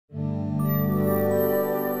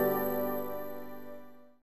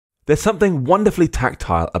There's something wonderfully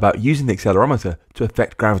tactile about using the accelerometer to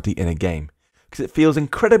affect gravity in a game, because it feels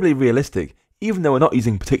incredibly realistic even though we're not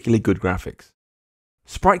using particularly good graphics.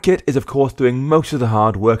 SpriteKit is of course doing most of the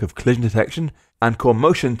hard work of collision detection, and Core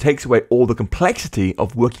Motion takes away all the complexity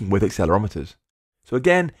of working with accelerometers. So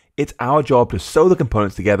again, it's our job to sew the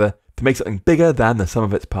components together to make something bigger than the sum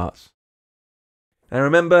of its parts. Now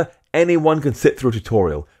remember, anyone can sit through a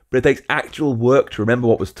tutorial, but it takes actual work to remember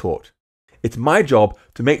what was taught. It's my job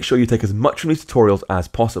to make sure you take as much from these tutorials as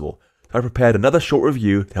possible, so I prepared another short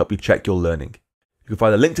review to help you check your learning. You can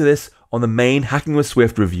find a link to this on the main Hacking with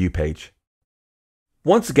Swift review page.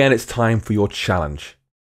 Once again, it's time for your challenge.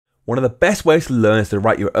 One of the best ways to learn is to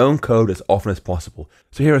write your own code as often as possible.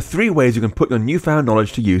 So here are 3 ways you can put your newfound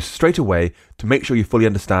knowledge to use straight away to make sure you fully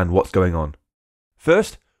understand what's going on.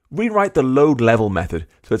 First, rewrite the loadLevel method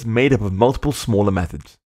so it's made up of multiple smaller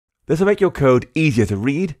methods. This will make your code easier to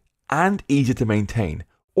read and easier to maintain,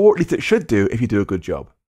 or at least it should do if you do a good job.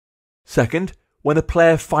 Second, when the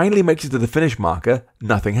player finally makes it to the finish marker,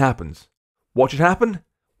 nothing happens. What should happen?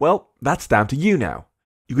 Well, that's down to you now.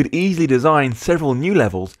 You could easily design several new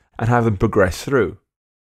levels and have them progress through.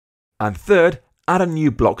 And third, add a new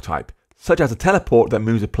block type, such as a teleport that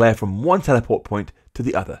moves a player from one teleport point to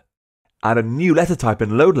the other. Add a new letter type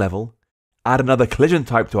in loadLevel, add another collision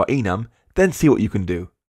type to our enum, then see what you can do.